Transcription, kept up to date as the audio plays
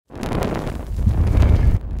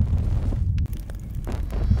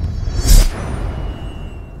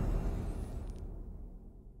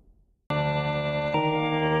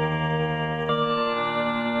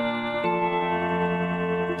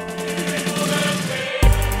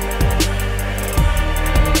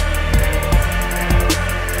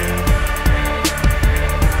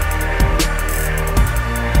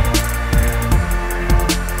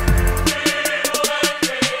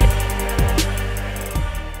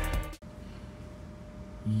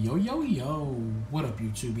Yo, yo, yo, what up,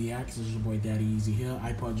 YouTube reacts? This is your boy Daddy Easy here,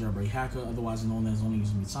 iPod jailbreak hacker, otherwise known as only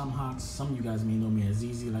using me tomahawks. Some of you guys may know me as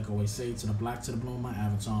Easy, like I always say, to the black to the blue, my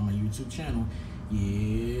avatar on my YouTube channel.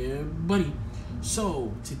 Yeah, buddy.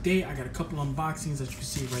 So, today I got a couple unboxings that you can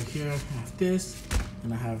see right here. I have this,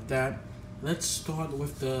 and I have that. Let's start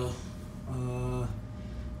with the,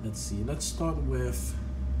 let's start with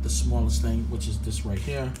the smallest thing, which is this right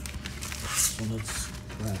here. So let's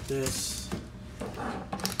grab this.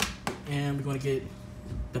 And we're gonna get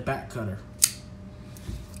the back cutter.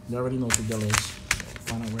 You already know what the deal is.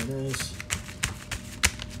 Find out where it is.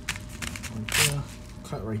 Right there.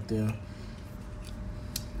 Cut right there.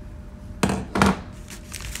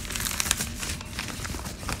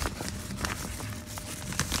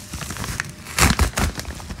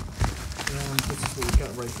 And this is what we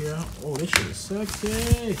got right here. Oh, this shit is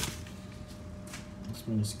sexy. Let's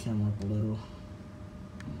bring this camera up a little.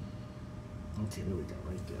 Okay, there we go,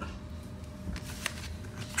 right there.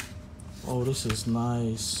 Oh, this is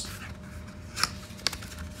nice.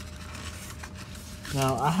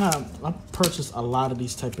 Now, I purchased a lot of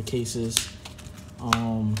these type of cases.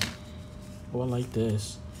 Oh, I like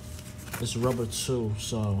this. It's rubber too,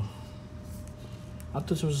 so I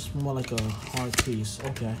thought it was more like a hard piece.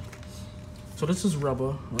 Okay. So this is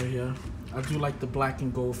rubber right here. I do like the black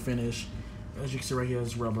and gold finish. As you can see right here,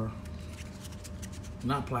 it's rubber.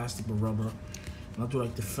 Not plastic, but rubber. And I do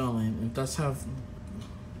like the filling. It does have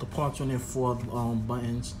the parts on there for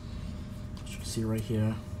buttons, as you can see right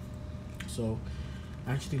here. So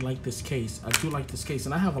I actually like this case. I do like this case,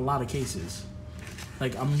 and I have a lot of cases.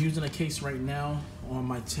 Like, I'm using a case right now on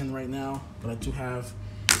my 10 right now, but I do have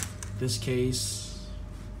this case.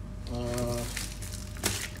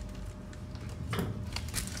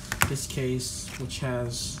 This case, which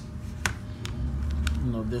has,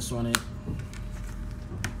 you know, this on it.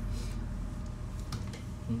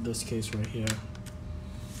 This case right here.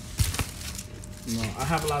 You know, I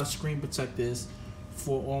have a lot of screen protectors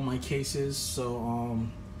for all my cases. So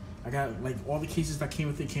I got, like, all the cases that came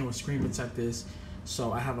with it came with screen protectors.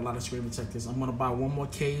 So I have a lot of screen protectors. I'm gonna buy one more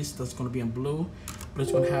case that's gonna be in blue, but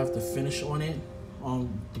it's gonna have the finish on it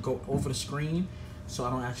to go over the screen. So I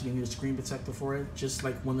don't actually need a screen protector for it. Just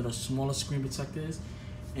like one of the smaller screen protectors,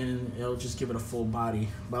 and it'll just give it a full body.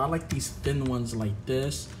 But I like these thin ones like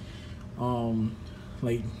this.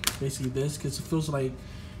 Like basically this, because it feels like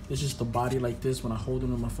it's just the body like this when I hold it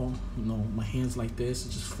on my phone. You know, my hands like this, it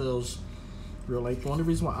just feels real light. The only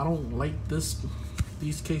reason why I don't like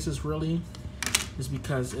these cases really is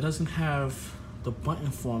because it doesn't have the button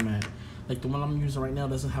format. Like the one I'm using right now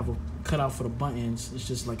doesn't have a cutout for the buttons. It's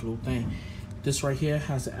just like a little thing. This right here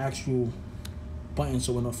has the actual button,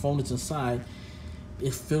 so when the phone is inside,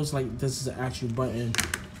 it feels like this is an actual button.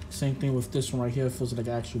 Same thing with this one right here. It feels like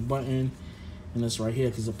an actual button. And this right here,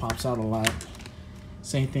 because it pops out a lot.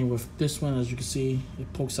 Same thing with this one, as you can see,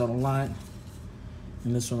 it pokes out a lot.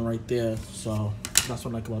 And this one right there. So that's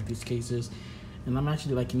what I like about these cases. And I'm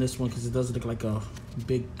actually liking this one because it does look like a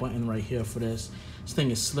big button right here for this. This thing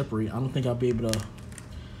is slippery. I don't think I'll be able to,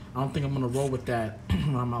 I don't think I'm gonna roll with that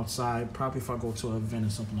when I'm outside. Probably if I go to an event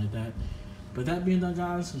or something like that. But that being done,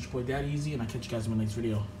 guys, it's your boy Daddy Easy, and I'll catch you guys in my next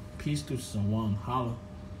video. Peace, deuces, and one. Holla.